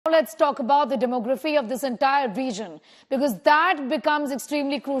let's talk about the demography of this entire region, because that becomes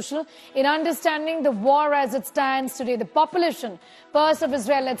extremely crucial in understanding the war as it stands today. The population first of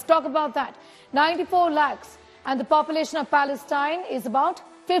Israel, let's talk about that. 94 lakhs, and the population of Palestine is about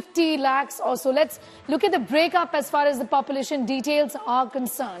 50 lakhs or so. Let's look at the breakup as far as the population details are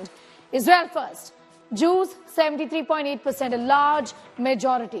concerned. Israel first. Jews, 73.8%, a large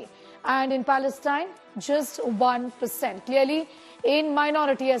majority. And in Palestine, just 1%. Clearly in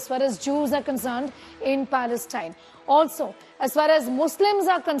minority as far as Jews are concerned in Palestine. Also, as far as Muslims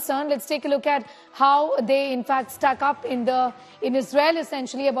are concerned, let's take a look at how they in fact stack up in Israel,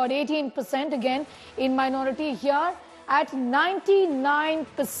 essentially about 18%, again in minority here at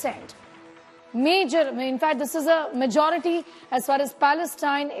 99%. In fact, this is a majority as far as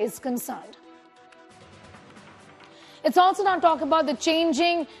Palestine is concerned. Let's also now talk about the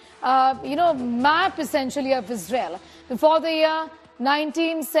changing map essentially of Israel. Before the year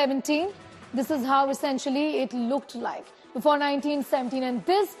 1917, this is how essentially it looked like. Before 1917, and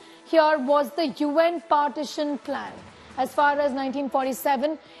this here was the UN partition plan as far as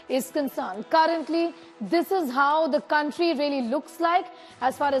 1947 is concerned. Currently, this is how the country really looks like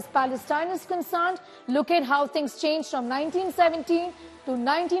as far as Palestine is concerned. Look at how things changed from 1917 to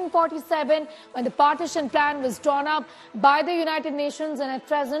 1947 when the partition plan was drawn up by the United Nations, and at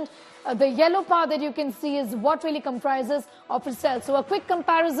present the yellow part that you can see is what really comprises of itself. So a quick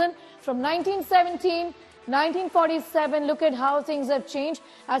comparison from 1917, 1947, look at how things have changed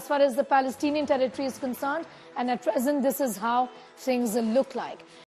as far as the Palestinian territory is concerned, and at present this is how things look like.